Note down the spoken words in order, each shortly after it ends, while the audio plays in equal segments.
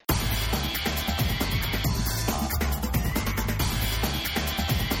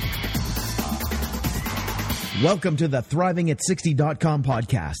Welcome to the ThrivingAt60.com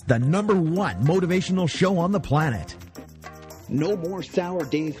podcast, the #1 motivational show on the planet. No more sour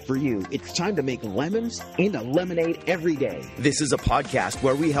days for you. It's time to make lemons into lemonade every day. This is a podcast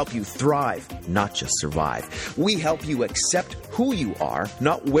where we help you thrive, not just survive. We help you accept who you are,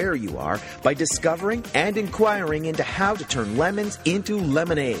 not where you are, by discovering and inquiring into how to turn lemons into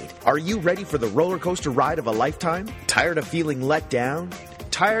lemonade. Are you ready for the roller coaster ride of a lifetime? Tired of feeling let down?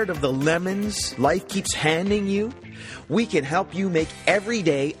 Tired of the lemons life keeps handing you? We can help you make every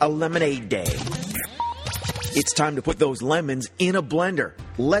day a lemonade day. It's time to put those lemons in a blender.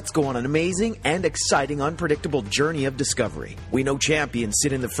 Let's go on an amazing and exciting unpredictable journey of discovery. We know champions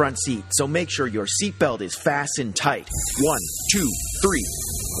sit in the front seat, so make sure your seatbelt is fastened tight. 1, 2, 3,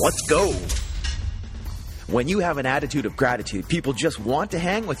 let's go. When you have an attitude of gratitude, people just want to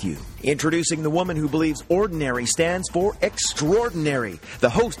hang with you. Introducing the woman who believes ordinary stands for extraordinary. The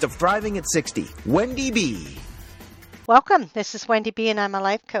host of Thriving at 60, Wendy B. Welcome. This is Wendy B. and I'm a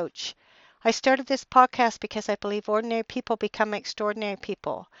life coach. I started this podcast because I believe ordinary people become extraordinary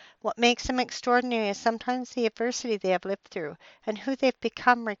people. What makes them extraordinary is sometimes the adversity they have lived through and who they've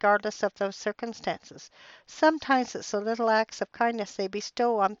become regardless of those circumstances. Sometimes it's the little acts of kindness they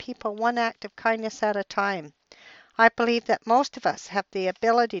bestow on people, one act of kindness at a time. I believe that most of us have the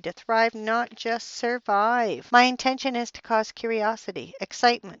ability to thrive, not just survive. My intention is to cause curiosity,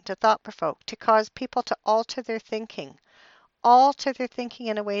 excitement, to thought-provoke, to cause people to alter their thinking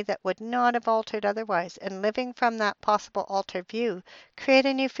in a way that would not have altered otherwise, and living from that possible altered view, create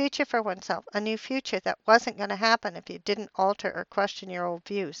a new future for oneself, a new future that wasn't going to happen if you didn't alter or question your old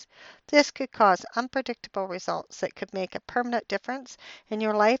views. This could cause unpredictable results that could make a permanent difference in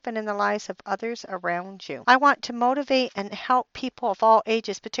your life and in the lives of others around you. I want to motivate and help people of all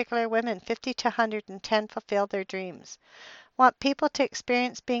ages, particularly women 50 to 110, fulfill their dreams. I want people to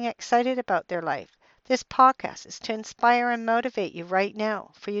experience being excited about their life. This podcast is to inspire and motivate you right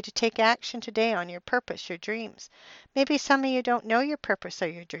now, for you to take action today on your purpose, your dreams. Maybe some of you don't know your purpose or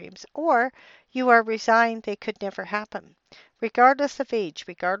your dreams, or you are resigned they could never happen. Regardless of age,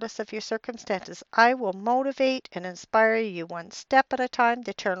 regardless of your circumstances, I will motivate and inspire you one step at a time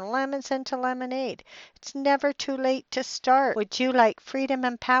to turn lemons into lemonade. It's never too late to start. Would you like freedom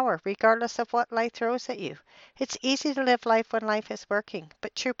and power, regardless of what life throws at you? It's easy to live life when life is working,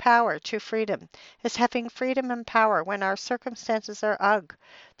 but true power, true freedom, is having freedom and power when our circumstances are ugh.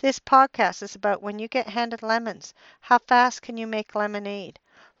 This podcast is about when you get handed lemons, how fast can you make lemonade?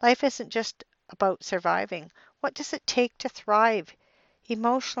 Life isn't just about surviving. What does it take to thrive?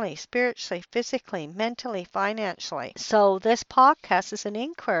 Emotionally, spiritually, physically, mentally, financially. So this podcast is an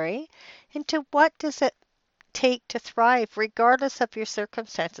inquiry into what does it take to thrive regardless of your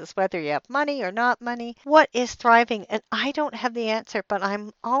circumstances, whether you have money or not money. What is thriving? And I don't have the answer, but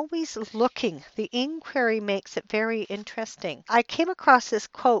I'm always looking. The inquiry makes it very interesting. I came across this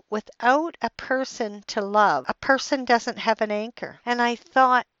quote, without a person to love, a person doesn't have an anchor. And I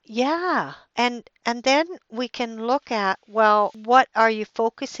thought, yeah. And then we can look at, well, what are you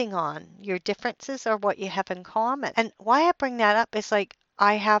focusing on? Your differences or what you have in common? And why I bring that up is like,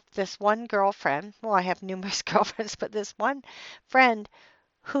 I have this one girlfriend, well, I have numerous girlfriends, but this one friend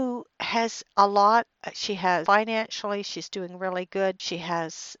who has a lot. She has financially, she's doing really good. She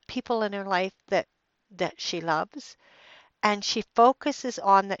has people in her life that she loves. And she focuses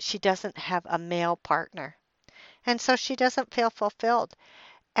on that she doesn't have a male partner. And so she doesn't feel fulfilled.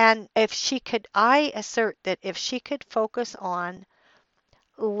 And I assert that if she could focus on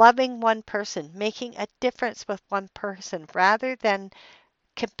loving one person, making a difference with one person, rather than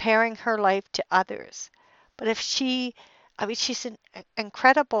comparing her life to others. But if she's an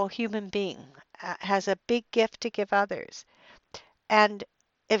incredible human being, has a big gift to give others. And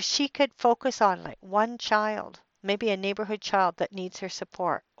if she could focus on like one child, maybe a neighborhood child that needs her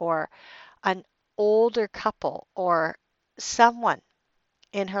support, or an older couple, or someone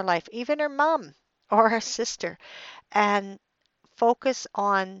in her life, even her mom or her sister, and focus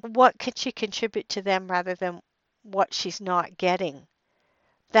on what could she contribute to them rather than what she's not getting.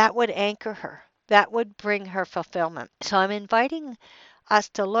 That would anchor her. That would bring her fulfillment. So I'm inviting us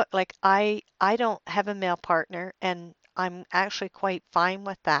to look. Like I don't have a male partner, and I'm actually quite fine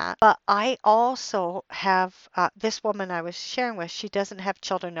with that. But I also have this woman I was sharing with, she doesn't have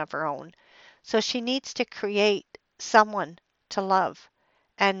children of her own. So she needs to create someone to love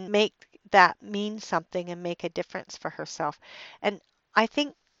and make that mean something and make a difference for herself. And I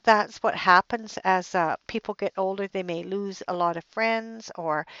think that's what happens as people get older. They may lose a lot of friends,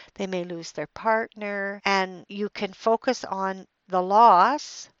 or they may lose their partner, and you can focus on the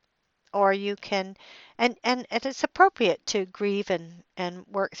loss, or you can, and it's appropriate to grieve and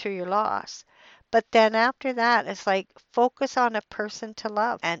work through your loss. But then after that, it's like focus on a person to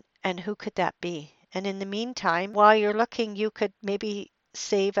love. And who could that be? And in the meantime, while you're looking, you could maybe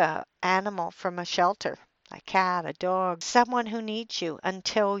save a animal from a shelter, a cat, a dog, someone who needs you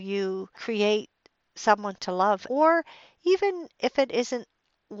until you create someone to love. Or even if it isn't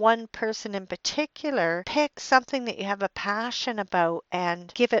one person in particular, pick something that you have a passion about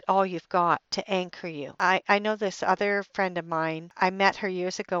and give it all you've got to anchor you. I know this other friend of mine, I met her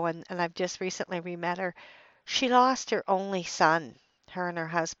years ago and I've just recently re-met her. She lost her only son. Her and her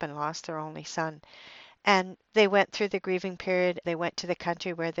husband lost their only son. And they went through the grieving period. They went to the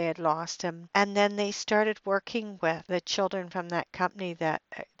country where they had lost him. And then they started working with the children from that company, that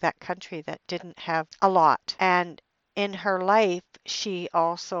country that didn't have a lot. And in her life, she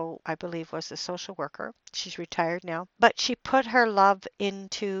also, I believe, was a social worker. She's retired now. But she put her love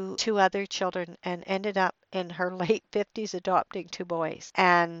into 2 other children and ended up in her late 50s adopting 2 boys.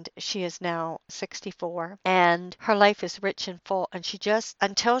 And she is now 64. And her life is rich and full. And she just,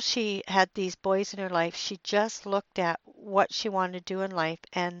 until she had these boys in her life, she just looked at what she wanted to do in life.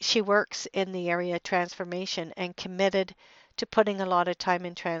 And she works in the area of transformation and committed to putting a lot of time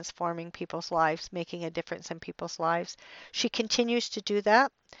in transforming people's lives, making a difference in people's lives. She continues to do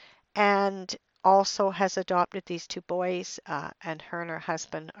that and also has adopted these 2 boys, and her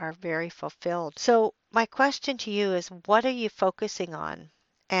husband are very fulfilled. So my question to you is, what are you focusing on?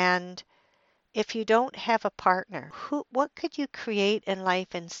 And if you don't have a partner, what could you create in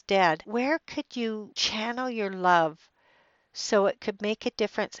life instead? Where could you channel your love so it could make a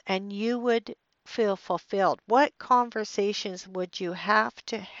difference and you would feel fulfilled? What conversations would you have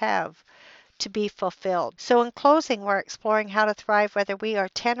to be fulfilled? So in closing, we're exploring how to thrive whether we are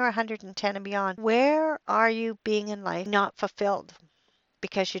 10 or 110 and beyond. Where are you being in life not fulfilled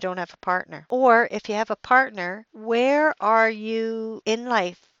because you don't have a partner? Or if you have a partner, where are you in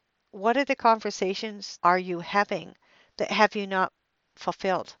life? What are the conversations are you having that have you not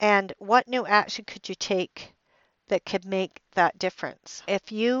fulfilled? And what new action could you take that could make that difference?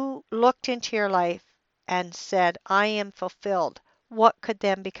 If you looked into your life and said, I am fulfilled, what could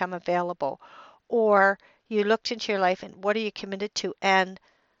then become available? Or you looked into your life and what are you committed to and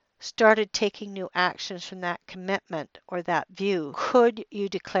started taking new actions from that commitment or that view, could you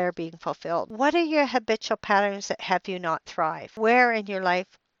declare being fulfilled? What are your habitual patterns that have you not thrive? Where in your life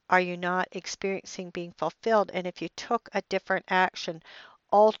are you not experiencing being fulfilled? And if you took a different action,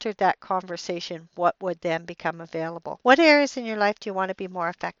 altered that conversation, what would then become available? What areas in your life do you want to be more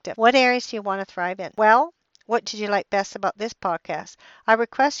effective? What areas do you want to thrive in? Well, what did you like best about this podcast? I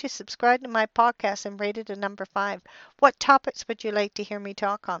request you subscribe to my podcast and rate it a number 5. What topics would you like to hear me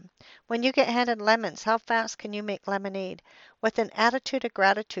talk on? When you get handed lemons, how fast can you make lemonade? With an attitude of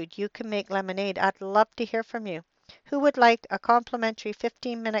gratitude, you can make lemonade. I'd love to hear from you. Who would like a complimentary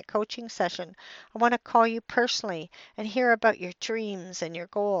 15-minute coaching session? I want to call you personally and hear about your dreams and your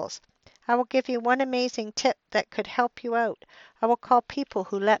goals. I will give you one amazing tip that could help you out. I will call people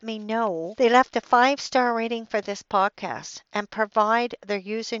who let me know they left a 5-star rating for this podcast and provide their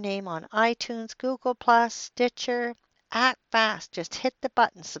username on iTunes, Google+, Stitcher. Act fast. Just hit the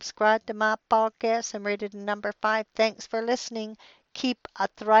button. Subscribe to my podcast and rate it a number 5. Thanks for listening. Keep a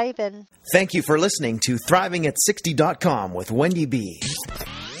thriving. Thank you for listening to ThrivingAt60.com with Wendy B.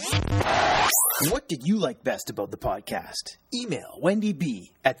 What did you like best about the podcast? Email Wendy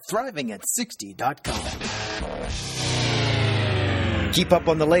B at ThrivingAt60.com. Keep up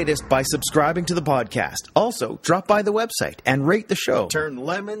on the latest by subscribing to the podcast. Also, drop by the website and rate the show. Turn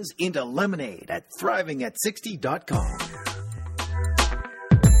lemons into lemonade at ThrivingAt60.com.